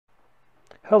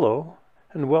Hello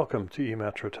and welcome to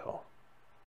E-MetroTel.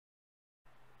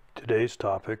 Today's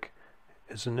topic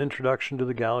is an introduction to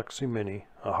the Galaxy Mini,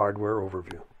 a hardware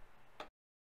overview.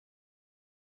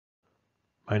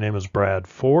 My name is Brad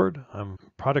Ford. I'm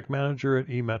product manager at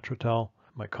E-MetroTel.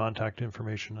 My contact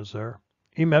information is there.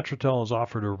 E-MetroTel has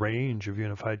offered a range of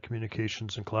unified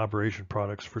communications and collaboration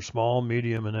products for small,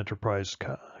 medium, and enterprise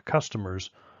customers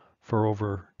for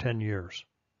over 10 years.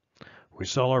 We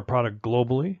sell our product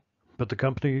globally, but the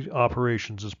company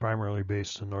operations is primarily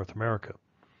based in North America.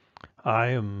 I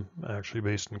am actually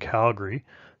based in Calgary,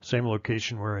 same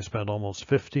location where I spent almost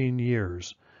 15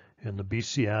 years in the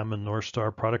BCM and North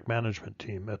Star product management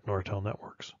team at Nortel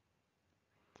Networks.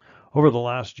 Over the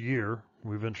last year,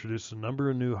 we've introduced a number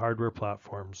of new hardware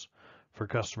platforms for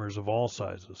customers of all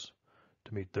sizes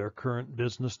to meet their current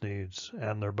business needs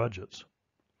and their budgets.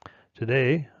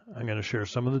 Today, I'm going to share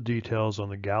some of the details on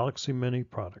the Galaxy Mini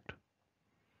product.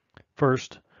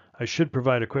 First, I should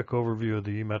provide a quick overview of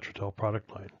the E-MetroTel product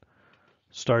line,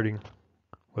 starting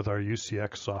with our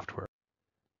UCX software.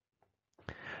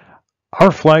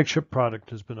 Our flagship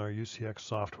product has been our UCX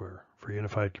software for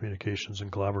unified communications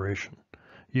and collaboration.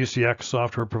 UCX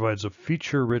software provides a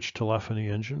feature-rich telephony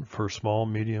engine for small,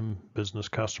 medium business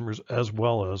customers as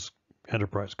well as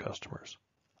enterprise customers.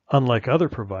 Unlike other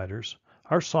providers,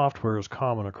 our software is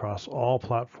common across all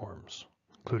platforms,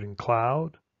 including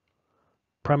cloud,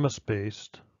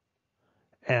 premise-based,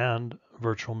 and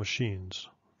virtual machines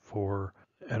for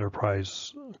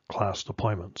enterprise class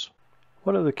deployments.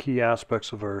 One of the key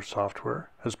aspects of our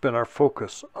software has been our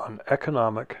focus on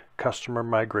economic customer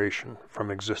migration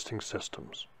from existing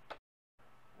systems.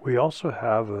 We also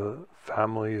have a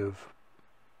family of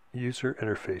user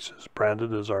interfaces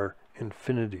branded as our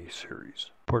Infinity series.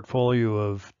 Portfolio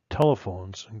of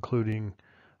telephones, including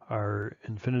our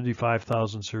Infinity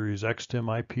 5000 series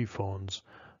XTIM IP phones,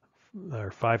 our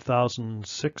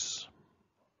 5006,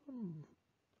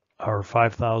 our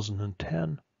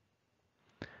 5010,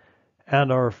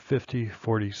 and our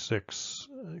 5046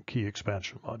 key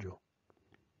expansion module.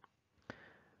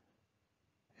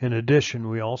 In addition,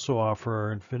 we also offer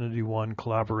our Infinity One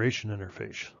collaboration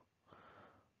interface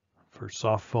for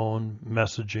soft phone,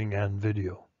 messaging, and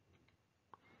video.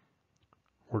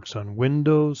 Works on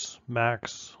Windows,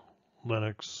 Macs,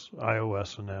 Linux,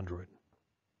 iOS, and Android.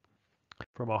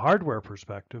 From a hardware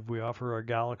perspective, we offer our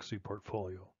Galaxy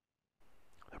portfolio.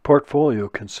 The portfolio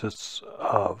consists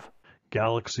of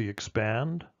Galaxy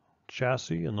Expand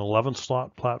chassis, an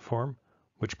 11-slot platform,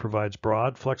 which provides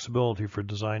broad flexibility for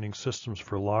designing systems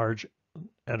for large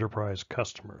enterprise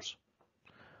customers.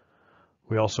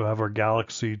 We also have our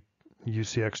Galaxy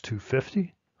UCX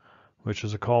 250, which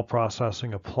is a call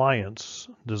processing appliance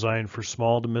designed for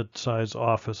small to mid-size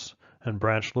office and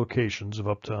branch locations of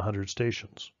up to 100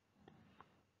 stations.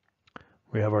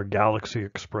 We have our Galaxy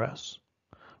Express,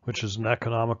 which is an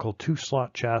economical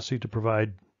 2-slot chassis to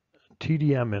provide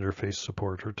TDM interface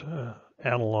support, or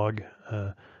analog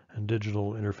and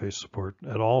digital interface support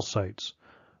at all sites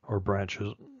or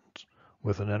branches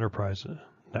with an enterprise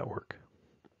network.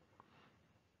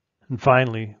 And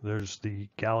finally, there's the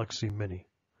Galaxy Mini,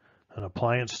 an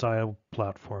appliance-style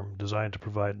platform designed to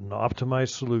provide an optimized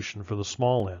solution for the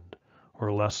small end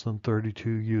or less than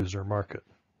 32 user market.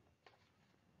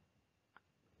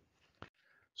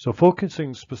 So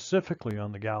focusing specifically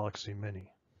on the Galaxy Mini.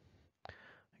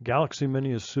 Galaxy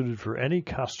Mini is suited for any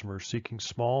customer seeking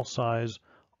small size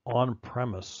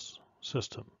on-premise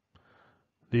system.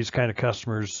 These kind of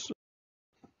customers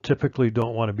typically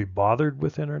don't want to be bothered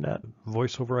with internet,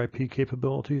 voice over IP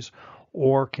capabilities,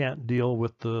 or can't deal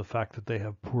with the fact that they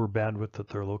have poor bandwidth at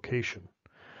their location.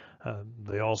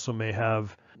 They also may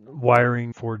have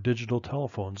wiring for digital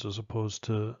telephones as opposed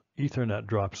to Ethernet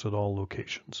drops at all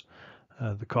locations.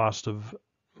 The cost of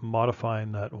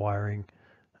modifying that wiring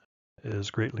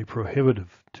is greatly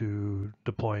prohibitive to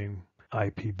deploying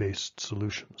IP-based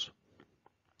solutions.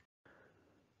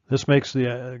 This makes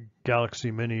the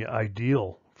Galaxy Mini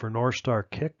ideal for North Star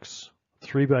kicks,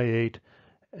 3x8,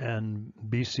 and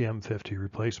BCM50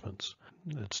 replacements.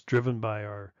 It's driven by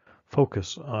our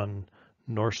focus on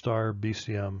North Star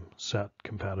BCM set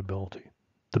compatibility.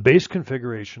 The base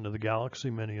configuration of the Galaxy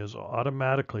Mini is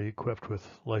automatically equipped with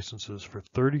licenses for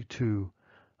 32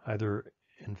 either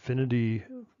Infinity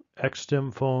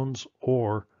XTIM phones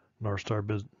or North Star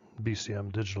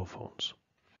BCM digital phones.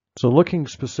 So looking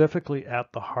specifically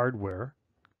at the hardware,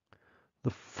 the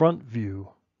front view,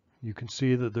 you can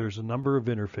see that there's a number of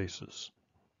interfaces.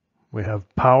 We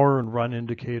have power and run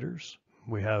indicators.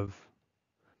 We have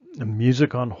a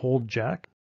music on hold jack.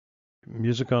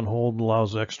 Music on hold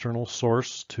allows external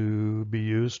source to be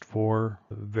used for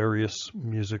various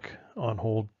music on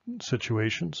hold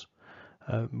situations.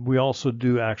 We also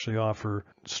do actually offer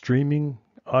streaming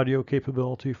audio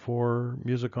capability for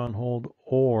music on hold,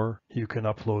 or you can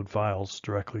upload files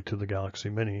directly to the Galaxy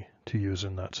Mini to use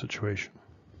in that situation.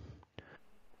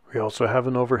 We also have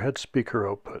an overhead speaker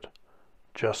output,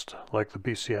 just like the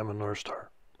BCM and Northstar.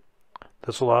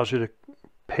 This allows you to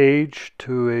page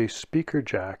to a speaker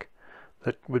jack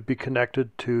that would be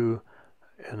connected to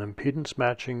an impedance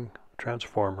matching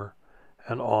transformer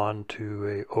and on to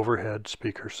an overhead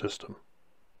speaker system.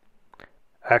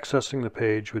 Accessing the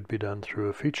page would be done through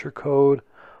a feature code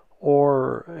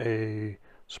or a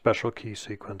special key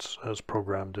sequence as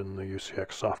programmed in the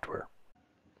UCX software.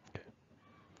 Okay.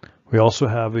 We also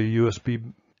have a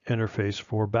USB interface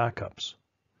for backups.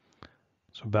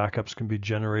 So backups can be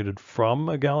generated from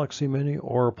a Galaxy Mini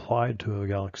or applied to a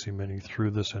Galaxy Mini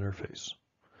through this interface.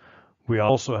 We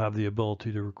also have the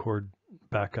ability to record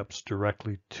backups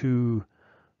directly to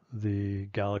the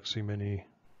Galaxy Mini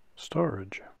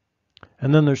storage.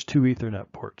 And then there's two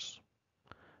Ethernet ports.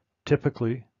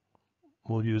 Typically,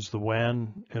 we'll use the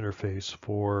WAN interface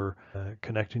for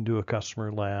connecting to a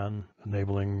customer LAN,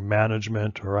 enabling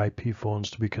management or IP phones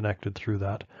to be connected through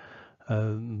that.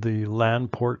 The LAN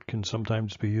port can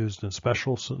sometimes be used in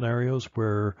special scenarios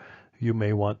where you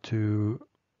may want to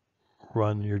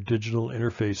run your digital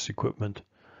interface equipment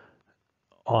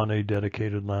on a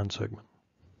dedicated LAN segment.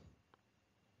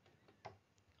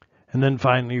 And then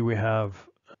finally, we have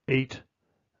 8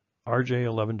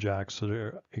 RJ11 jacks that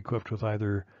are equipped with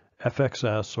either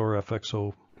FXS or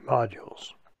FXO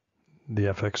modules. The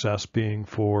FXS being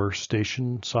for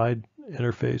station side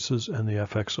interfaces and the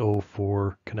FXO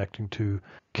for connecting to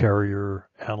carrier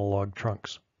analog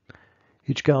trunks.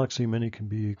 Each Galaxy Mini can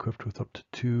be equipped with up to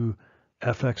 2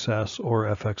 FXS or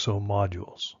FXO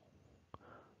modules.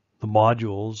 The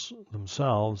modules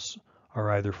themselves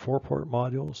are either 4-port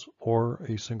modules or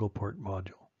a single-port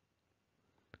module.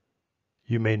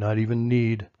 You may not even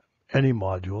need any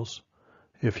modules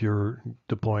if you're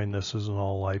deploying this as an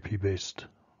all IP-based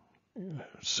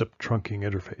SIP trunking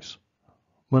interface.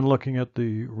 When looking at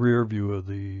the rear view of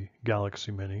the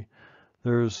Galaxy Mini,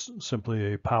 there's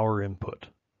simply a power input.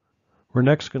 We're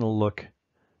next going to look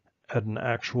at an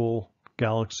actual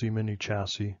Galaxy Mini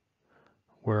chassis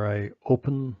where I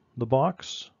open the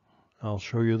box. I'll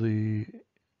show you the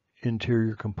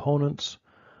interior components.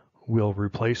 We'll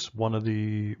replace one of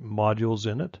the modules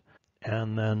in it,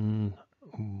 and then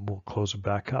we'll close it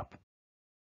back up.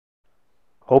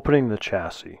 Opening the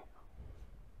chassis.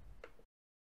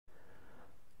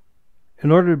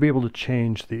 In order to be able to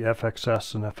change the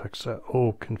FXS and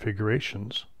FXO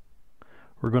configurations,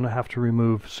 we're going to have to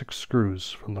remove 6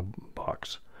 screws from the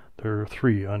box. There are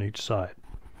 3 on each side.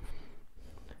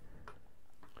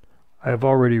 I have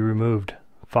already removed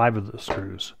 5 of the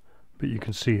screws, but you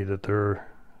can see that there are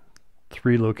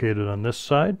 3 located on this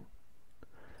side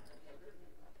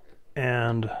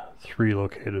and 3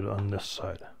 located on this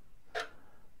side.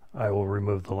 I will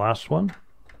remove the last one.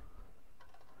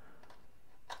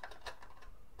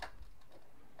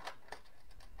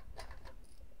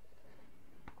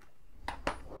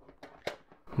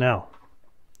 Now,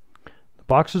 the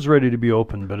box is ready to be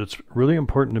opened, but it's really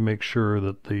important to make sure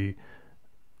that the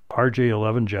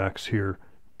RJ11 jacks here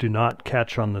do not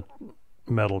catch on the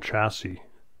metal chassis.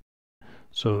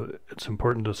 So it's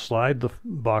important to slide the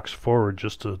box forward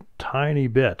just a tiny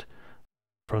bit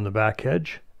from the back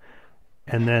edge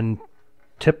and then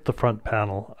tip the front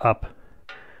panel up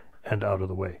and out of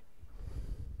the way.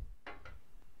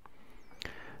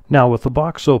 Now with the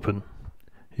box open,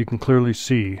 you can clearly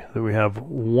see that we have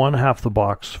one half the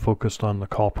box focused on the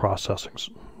call processing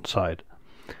side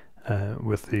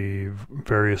with the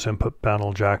various input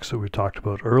panel jacks that we talked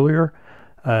about earlier.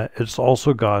 It's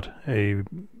also got a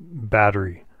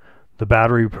battery. The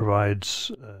battery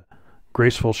provides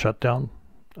graceful shutdown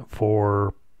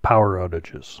for power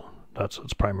outages. That's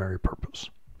its primary purpose.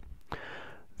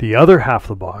 The other half of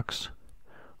the box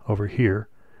over here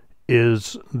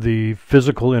is the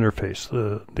physical interface,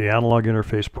 the analog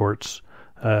interface ports,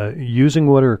 using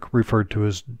what are referred to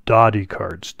as DAHDI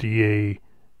cards, D-A-H-D-I.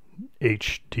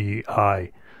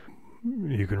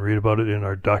 You can read about it in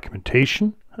our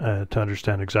documentation to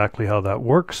understand exactly how that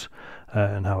works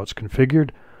and how it's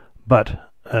configured.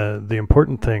 But the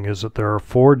important thing is that there are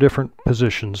 4 different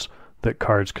positions that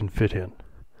cards can fit in.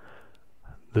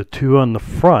 The 2 on the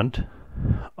front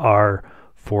are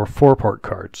for 4-port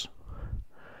cards.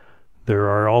 There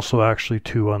are also actually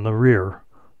 2 on the rear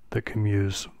that can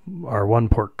use our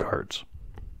 1-port cards.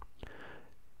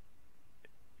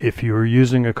 If you're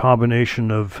using a combination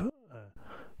of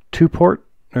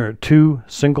two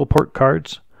single port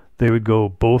cards. They would go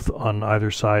both on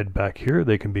either side back here.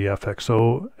 They can be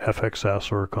FXO,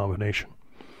 FXS, or a combination.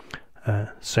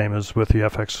 Same as with the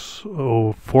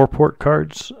FXO 4-port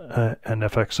cards and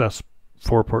FXS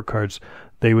 4-port cards.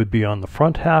 They would be on the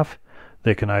front half.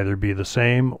 They can either be the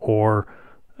same or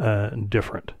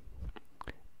different.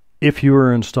 If you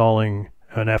were installing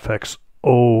an FXO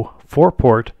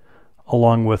 4-port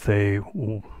along with a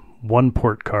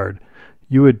 1-port card,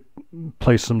 you would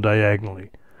place them diagonally,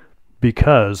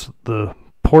 because the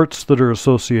ports that are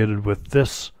associated with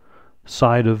this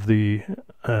side of the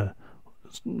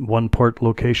 1-port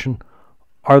location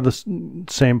are the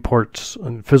same ports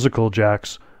and physical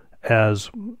jacks as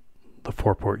the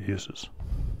 4-port uses.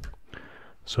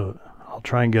 So I'll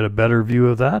try and get a better view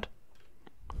of that.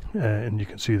 And you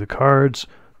can see the cards,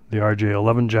 the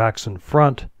RJ11 jacks in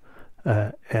front,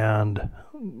 and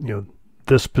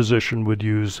this position would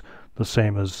use the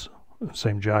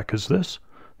same jack as this,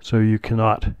 so you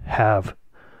cannot have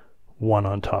one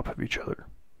on top of each other.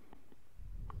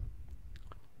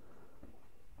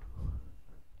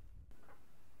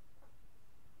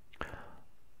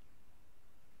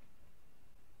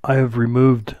 I have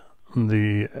removed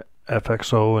the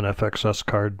FXO and FXS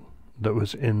card that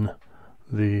was in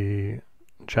the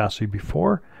chassis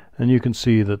before, and you can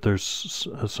see that there's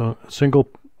a single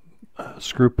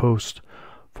screw post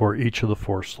for each of the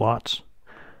 4 slots.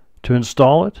 To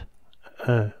install it,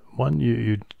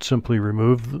 you simply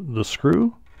remove the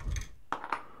screw,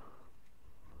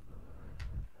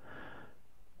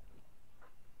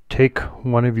 take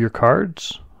one of your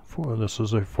cards. This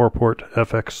is a 4-port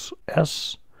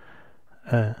FXS.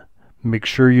 Make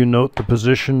sure you note the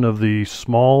position of the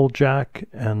small jack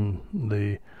and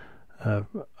the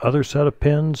other set of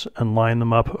pins and line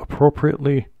them up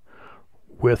appropriately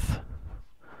with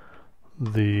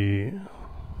the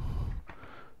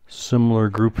similar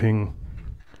grouping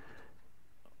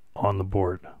on the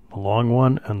board. The long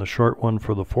one and the short one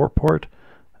for the 4-port.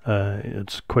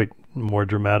 It's quite more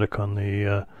dramatic on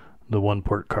the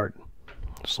 1-port card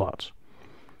slots.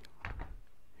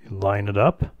 You line it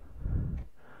up,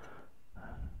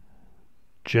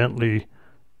 gently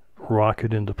rock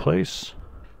it into place,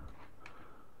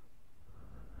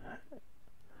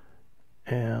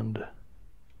 and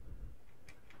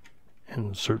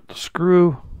insert the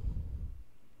screw,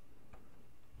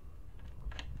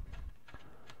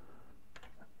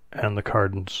 and the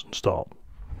card is installed.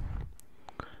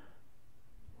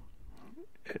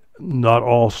 Not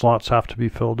all slots have to be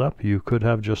filled up. You could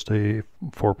have just a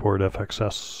 4-port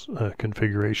FXS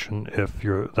configuration if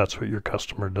that's what your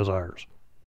customer desires.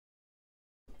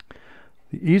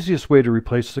 The easiest way to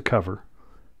replace the cover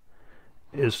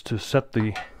is to set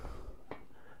the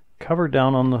cover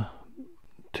down on the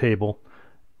table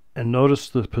and notice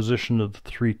the position of the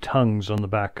 3 tongues on the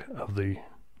back of the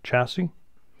chassis.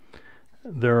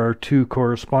 There are 2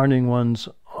 corresponding ones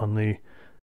on the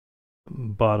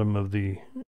bottom of the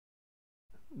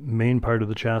main part of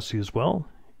the chassis as well.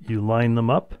 You line them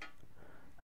up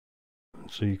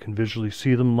so you can visually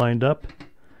see them lined up,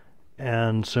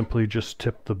 and simply just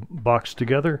tip the box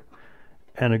together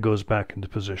and it goes back into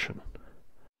position.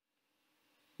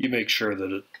 You make sure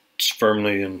that it's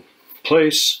firmly in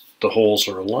place, the holes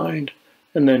are aligned,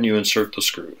 and then you insert the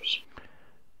screws.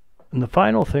 And the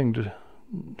final thing to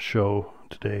show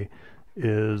today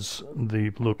is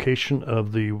the location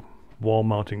of the wall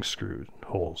mounting screw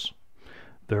holes.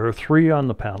 There are 3 on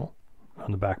the panel,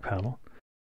 on the back panel.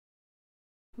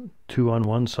 2 on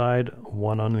one side,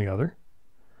 1 on the other.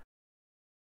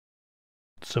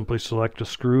 Simply select a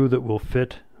screw that will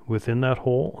fit within that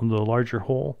hole, the larger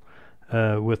hole,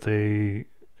 with a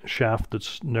shaft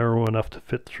that's narrow enough to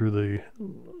fit through the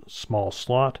small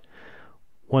slot.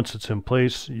 Once it's in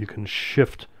place, you can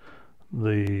shift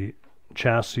the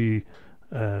chassis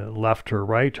left or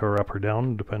right or up or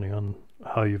down, depending on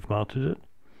how you've mounted it,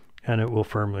 and it will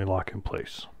firmly lock in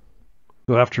place.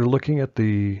 So after looking at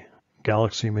the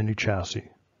Galaxy Mini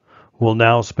chassis, we'll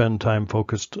now spend time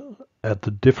focused at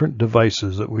the different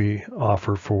devices that we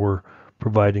offer for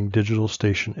providing digital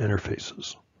station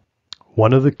interfaces.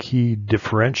 One of the key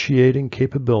differentiating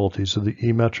capabilities of the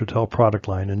E-MetroTel product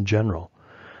line in general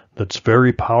that's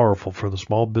very powerful for the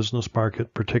small business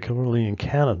market, particularly in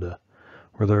Canada,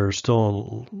 where there are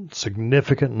still a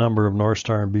significant number of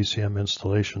Norstar and BCM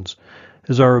installations,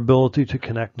 is our ability to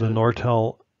connect the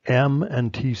Nortel M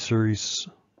and T series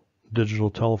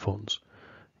digital telephones,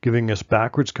 giving us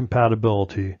backwards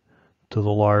compatibility to the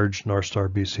large Norstar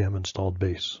BCM installed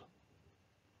base.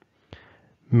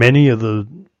 Many of the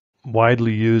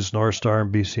widely used Norstar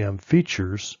and BCM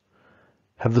features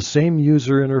have the same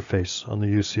user interface on the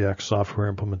UCX software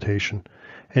implementation,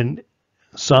 and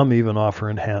some even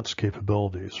offer enhanced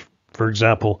capabilities. For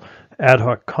example, ad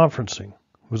hoc conferencing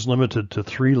was limited to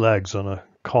 3 legs on a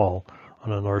call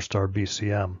on a Northstar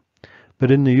BCM. But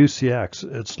in the UCX,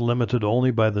 it's limited only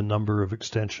by the number of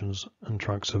extensions and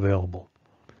trunks available.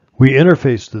 We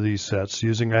interface to these sets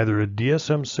using either a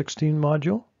DSM-16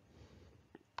 module,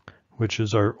 which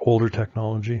is our older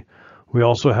technology. We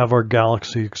also have our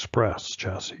Galaxy Express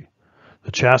chassis.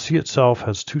 The chassis itself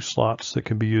has 2 slots that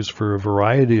can be used for a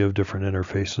variety of different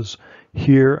interfaces.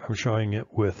 Here I'm showing it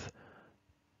with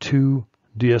 2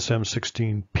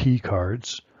 DSM-16P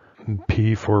cards,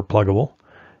 P for pluggable,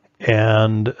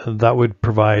 and that would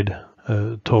provide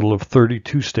a total of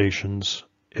 32 stations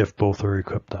if both are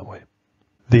equipped that way.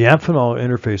 The Amphenol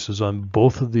interfaces on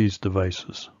both of these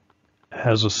devices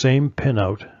has the same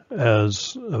pinout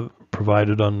as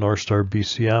provided on Northstar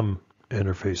BCM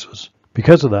interfaces.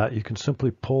 Because of that, you can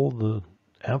simply pull the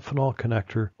Amphenol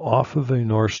connector off of a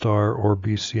Northstar or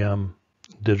BCM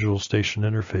digital station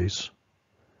interface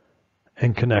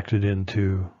and connect it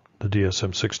into the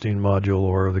DSM-16 module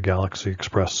or the Galaxy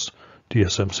Express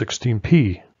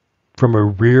DSM-16P. From a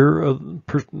rear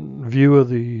view of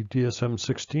the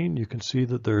DSM-16, you can see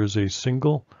that there is a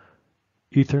single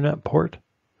Ethernet port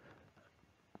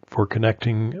for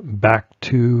connecting back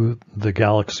to the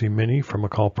Galaxy Mini from a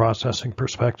call processing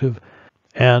perspective,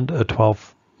 and a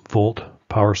 12-volt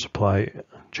power supply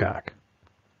jack.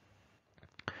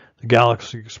 The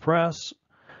Galaxy Express,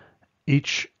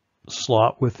 each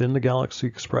slot within the Galaxy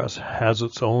Express has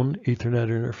its own Ethernet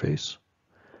interface,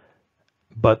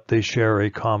 but they share a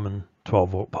common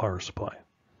 12-volt power supply.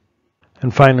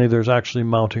 And finally, there's actually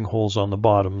mounting holes on the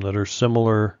bottom that are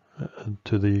similar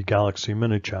to the Galaxy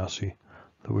Mini chassis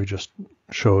that we just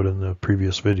showed in the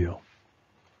previous video.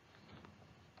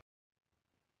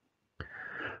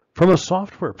 From a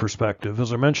software perspective,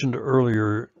 as I mentioned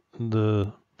earlier,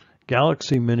 the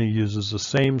Galaxy Mini uses the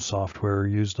same software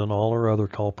used on all our other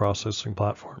call processing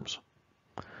platforms.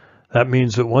 That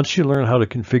means that once you learn how to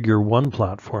configure one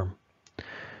platform,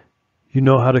 you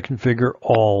know how to configure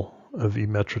all of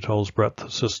E-MetroTel's breadth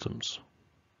of systems.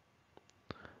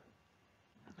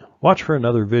 Watch for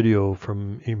another video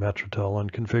from E-MetroTel on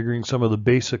configuring some of the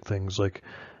basic things like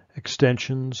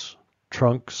extensions,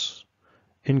 trunks,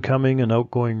 incoming and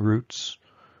outgoing routes,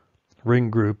 ring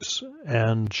groups,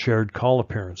 and shared call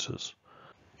appearances.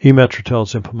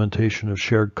 E-MetroTel's implementation of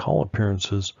shared call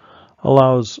appearances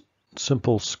allows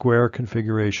simple square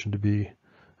configuration to be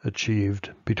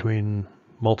achieved between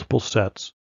multiple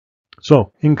sets.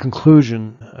 So, in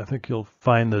conclusion, I think you'll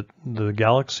find that the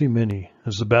Galaxy Mini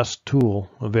is the best tool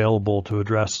available to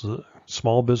address the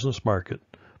small business market,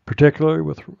 particularly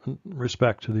with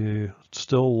respect to the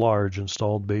still large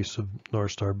installed base of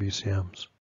Northstar BCMs.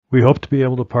 We hope to be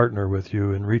able to partner with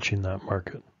you in reaching that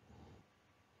market.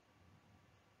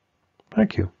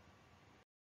 Thank you.